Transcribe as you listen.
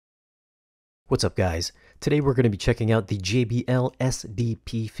What's up guys? Today we're going to be checking out the JBL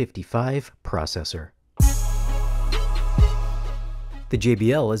SDP-55 processor. The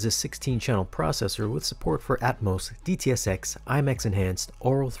JBL is a 16-channel processor with support for ATMOS, DTS:X, IMAX Enhanced,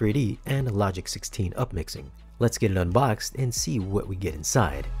 Aural 3D, and Logic 16 upmixing. Let's get it unboxed and see what we get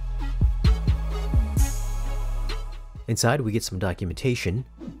inside. Inside we get some documentation,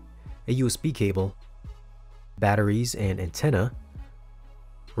 a USB cable, batteries and antenna,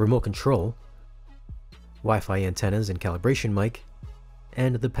 remote control, Wi-Fi antennas and calibration mic,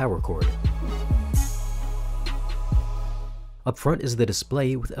 and the power cord. Up front is the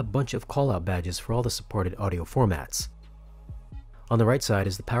display with a bunch of call-out badges for all the supported audio formats. On the right side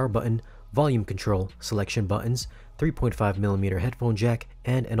is the power button, volume control, selection buttons, 3.5mm headphone jack,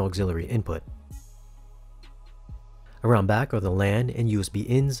 and an auxiliary input. Around back are the LAN and USB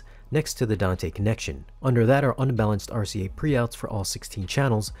ins next to the Dante connection. Under that are unbalanced RCA pre-outs for all 16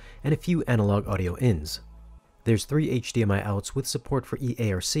 channels and a few analog audio ins. There's 3 HDMI outs with support for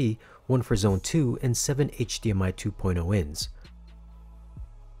eARC, 1 for Zone 2, and 7 HDMI 2.0 ins.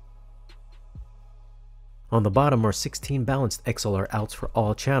 On the bottom are 16 balanced XLR outs for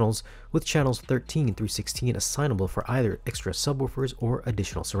all channels, with channels 13 through 16 assignable for either extra subwoofers or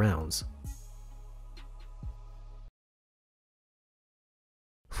additional surrounds.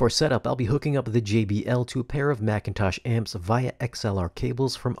 For setup, I'll be hooking up the JBL to a pair of McIntosh amps via XLR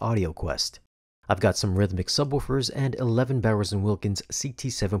cables from AudioQuest. I've got some rhythmic subwoofers and 11 Bowers & Wilkins CT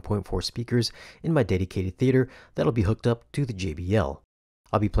 7.4 speakers in my dedicated theater that'll be hooked up to the JBL.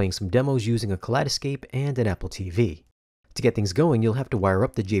 I'll be playing some demos using a Kaleidoscope and an Apple TV. To get things going, you'll have to wire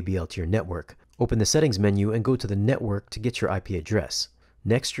up the JBL to your network. Open the settings menu and go to the network to get your IP address.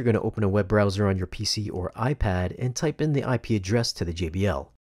 Next, you're going to open a web browser on your PC or iPad and type in the IP address to the JBL.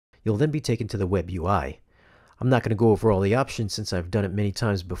 You'll then be taken to the web UI. I'm not going to go over all the options since I've done it many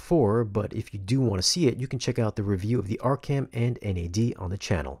times before, but if you do want to see it, you can check out the review of the RCam and NAD on the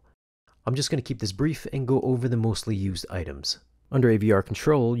channel. I'm just going to keep this brief and go over the mostly used items. Under AVR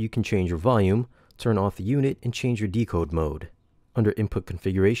control, you can change your volume, turn off the unit, and change your decode mode. Under input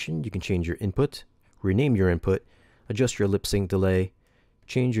configuration, you can change your input, rename your input, adjust your lip sync delay,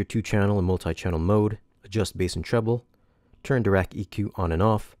 change your 2-channel and multi-channel mode, adjust bass and treble, turn DIRAC EQ on and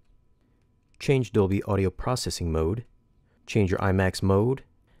off, change Dolby Audio Processing mode, change your IMAX mode,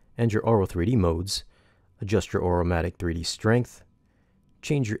 and your Aural 3D modes, adjust your Auralmatic 3D strength,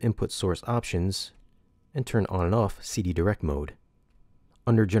 change your input source options, and turn on and off CD Direct mode.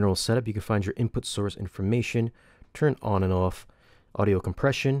 Under General Setup, you can find your input source information, turn on and off audio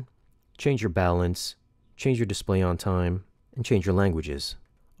compression, change your balance, change your display on time, and change your languages.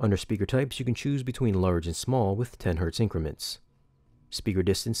 Under Speaker Types, you can choose between large and small with 10 Hz increments. Speaker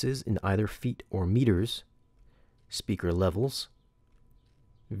distances in either feet or meters, speaker levels,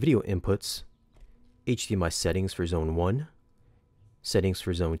 video inputs, HDMI settings for Zone 1, settings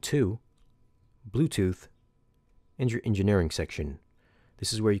for Zone 2, Bluetooth, and your engineering section.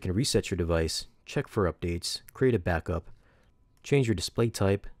 This is where you can reset your device, check for updates, create a backup, change your display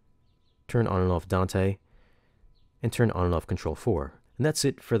type, turn on and off Dante, and turn on and off Control 4. And that's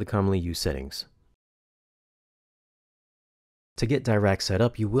it for the commonly used settings. To get DIRAC set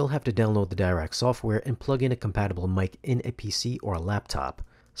up, you will have to download the DIRAC software and plug in a compatible mic in a PC or a laptop.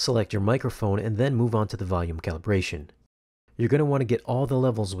 Select your microphone and then move on to the volume calibration. You're going to want to get all the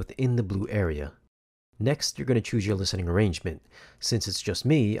levels within the blue area. Next, you're going to choose your listening arrangement. Since it's just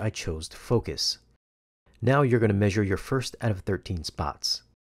me, I chose to focus. Now you're going to measure your first out of 13 spots.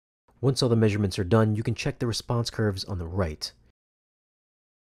 Once all the measurements are done, you can check the response curves on the right.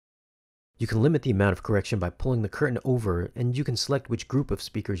 You can limit the amount of correction by pulling the curtain over, and you can select which group of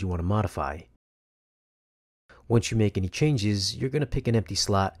speakers you want to modify. Once you make any changes, you're going to pick an empty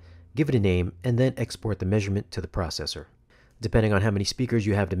slot, give it a name, and then export the measurement to the processor. Depending on how many speakers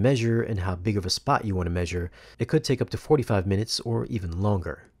you have to measure and how big of a spot you want to measure, it could take up to 45 minutes or even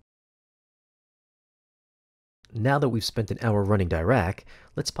longer. Now that we've spent an hour running DIRAC,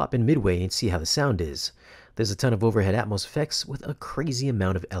 let's pop in midway and see how the sound is. There's a ton of overhead ATMOS effects with a crazy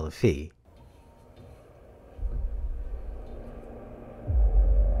amount of LFE.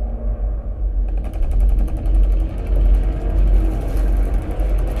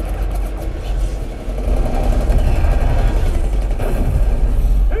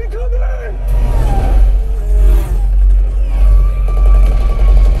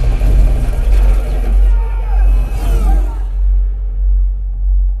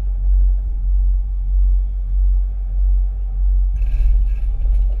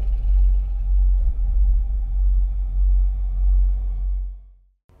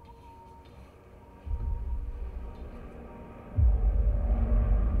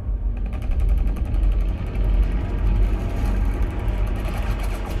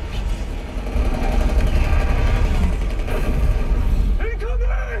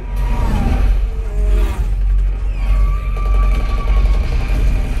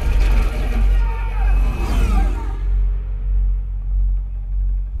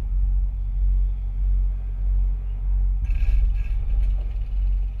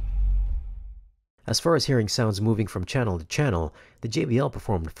 As far as hearing sounds moving from channel to channel, the JBL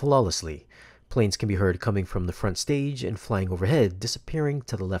performed flawlessly. Planes can be heard coming from the front stage and flying overhead, disappearing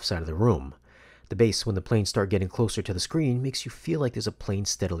to the left side of the room. The bass when the planes start getting closer to the screen makes you feel like there's a plane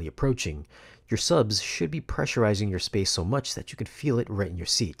steadily approaching. Your subs should be pressurizing your space so much that you can feel it right in your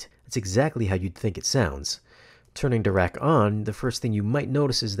seat. It's exactly how you'd think it sounds. Turning DIRAC on, the first thing you might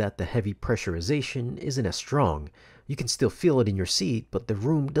notice is that the heavy pressurization isn't as strong. You can still feel it in your seat, but the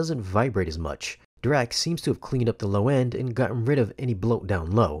room doesn't vibrate as much. DIRAC seems to have cleaned up the low end and gotten rid of any bloat down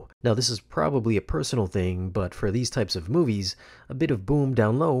low. Now this is probably a personal thing, but for these types of movies, a bit of boom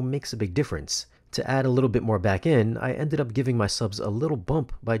down low makes a big difference. To add a little bit more back in, I ended up giving my subs a little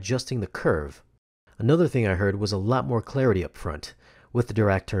bump by adjusting the curve. Another thing I heard was a lot more clarity up front. With the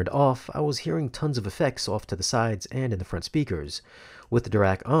DIRAC turned off, I was hearing tons of effects off to the sides and in the front speakers. With the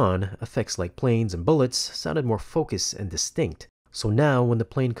DIRAC on, effects like planes and bullets sounded more focused and distinct. So now when the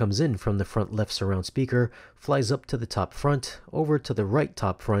plane comes in from the front left surround speaker, flies up to the top front, over to the right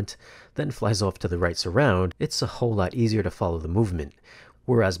top front, then flies off to the right surround, it's a whole lot easier to follow the movement.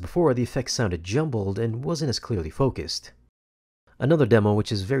 Whereas before the effects sounded jumbled and wasn't as clearly focused. Another demo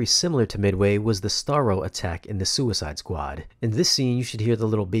which is very similar to Midway was the Starro attack in the Suicide Squad. In this scene you should hear the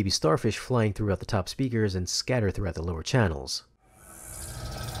little baby starfish flying throughout the top speakers and scatter throughout the lower channels.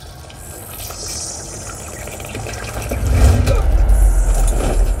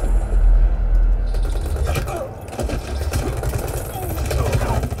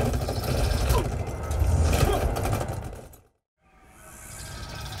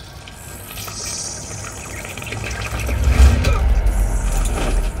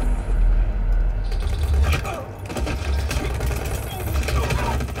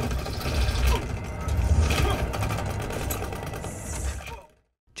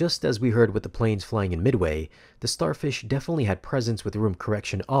 Just as we heard with the planes flying in Midway, the starfish definitely had presence with room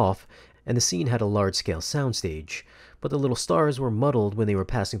correction off, and the scene had a large-scale soundstage, but the little stars were muddled when they were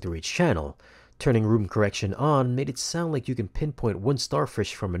passing through each channel. Turning room correction on made it sound like you can pinpoint one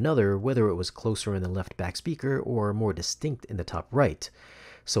starfish from another, whether it was closer in the left back speaker or more distinct in the top right.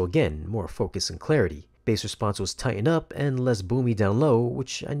 So again, more focus and clarity. Bass response was tightened up and less boomy down low,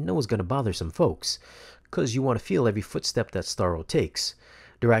 which I know is going to bother some folks, because you want to feel every footstep that Starro takes.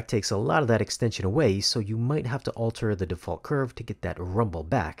 DIRAC takes a lot of that extension away, so you might have to alter the default curve to get that rumble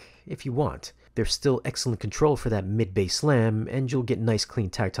back, if you want. There's still excellent control for that mid-bass slam, and you'll get nice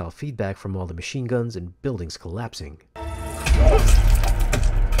clean tactile feedback from all the machine guns and buildings collapsing.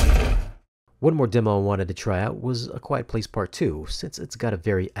 One more demo I wanted to try out was A Quiet Place Part 2, since it's got a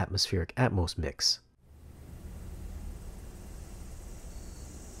very atmospheric ATMOS mix.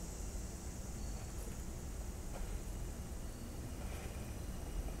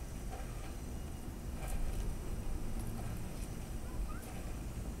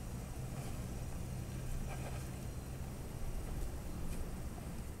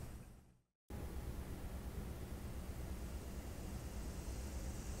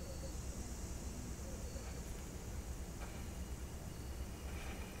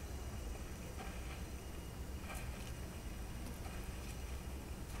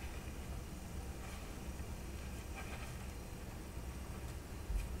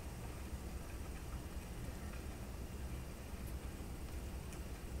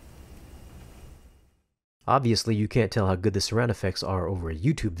 Obviously, you can't tell how good the surround effects are over a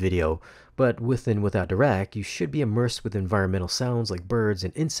YouTube video, but with and without DIRAC, you should be immersed with environmental sounds like birds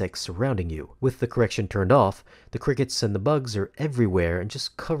and insects surrounding you. With the correction turned off, the crickets and the bugs are everywhere and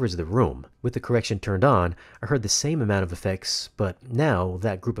just covers the room. With the correction turned on, I heard the same amount of effects, but now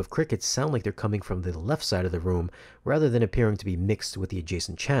that group of crickets sound like they're coming from the left side of the room rather than appearing to be mixed with the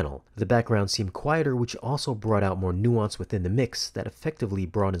adjacent channel. The background seemed quieter, which also brought out more nuance within the mix that effectively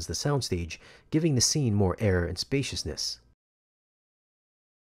broadens the soundstage, giving the scene more air and spaciousness.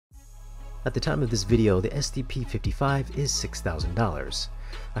 At the time of this video, the SDP-55 is $6,000.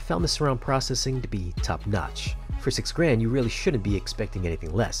 I found the surround processing to be top-notch. For $6,000, you really shouldn't be expecting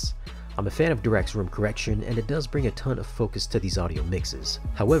anything less. I'm a fan of DIRAC's room correction, and it does bring a ton of focus to these audio mixes.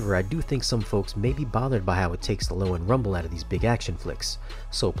 However, I do think some folks may be bothered by how it takes the low-end rumble out of these big action flicks,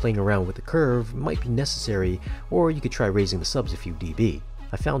 so playing around with the curve might be necessary, or you could try raising the subs a few dB.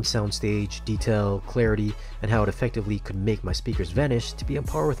 I found soundstage, detail, clarity, and how it effectively could make my speakers vanish to be on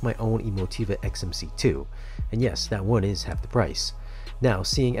par with my own Emotiva XMC2, and yes, that one is half the price. Now,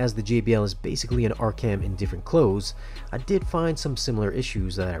 seeing as the JBL is basically an RCam in different clothes, I did find some similar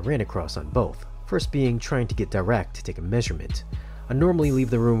issues that I ran across on both. First being trying to get DIRAC to take a measurement. I normally leave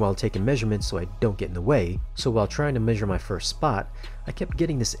the room while taking measurements so I don't get in the way, so while trying to measure my first spot, I kept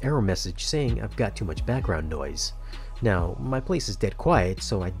getting this error message saying I've got too much background noise. Now, my place is dead quiet,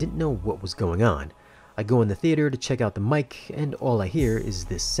 so I didn't know what was going on. I go in the theater to check out the mic, and all I hear is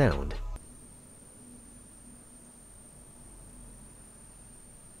this sound.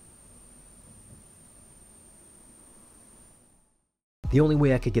 The only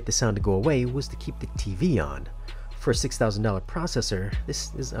way I could get the sound to go away was to keep the TV on. For a $6,000 processor,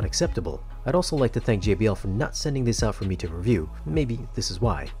 this is unacceptable. I'd also like to thank JBL for not sending this out for me to review. Maybe this is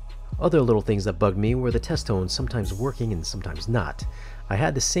why. Other little things that bugged me were the test tones sometimes working and sometimes not. I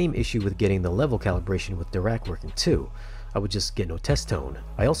had the same issue with getting the level calibration with DIRAC working too. I would just get no test tone.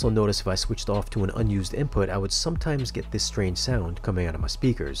 I also noticed if I switched off to an unused input, I would sometimes get this strange sound coming out of my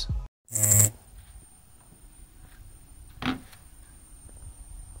speakers.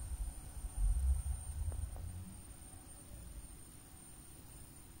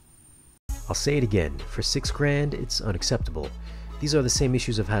 I'll say it again, for $6,000 it's unacceptable. These are the same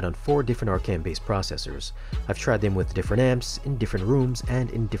issues I've had on 4 different Arcam-based processors. I've tried them with different amps, in different rooms, and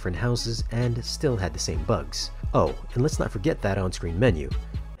in different houses, and still had the same bugs. Oh, and let's not forget that on-screen menu.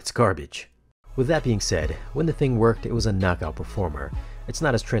 It's garbage. With that being said, when the thing worked, it was a knockout performer. It's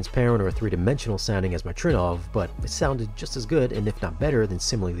not as transparent or three-dimensional sounding as my Trinov, but it sounded just as good and if not better than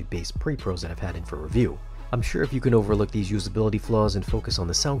similarly based pre-pros that I've had in for review. I'm sure if you can overlook these usability flaws and focus on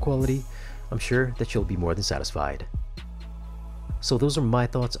the sound quality, I'm sure that you'll be more than satisfied. So those are my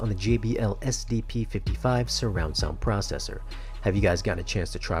thoughts on the JBL SDP-55 surround sound processor. Have you guys gotten a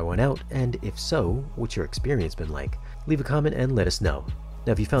chance to try one out? And if so, what's your experience been like? Leave a comment and let us know.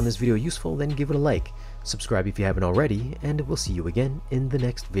 Now if you found this video useful, then give it a like, subscribe if you haven't already, and we'll see you again in the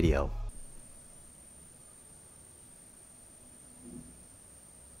next video.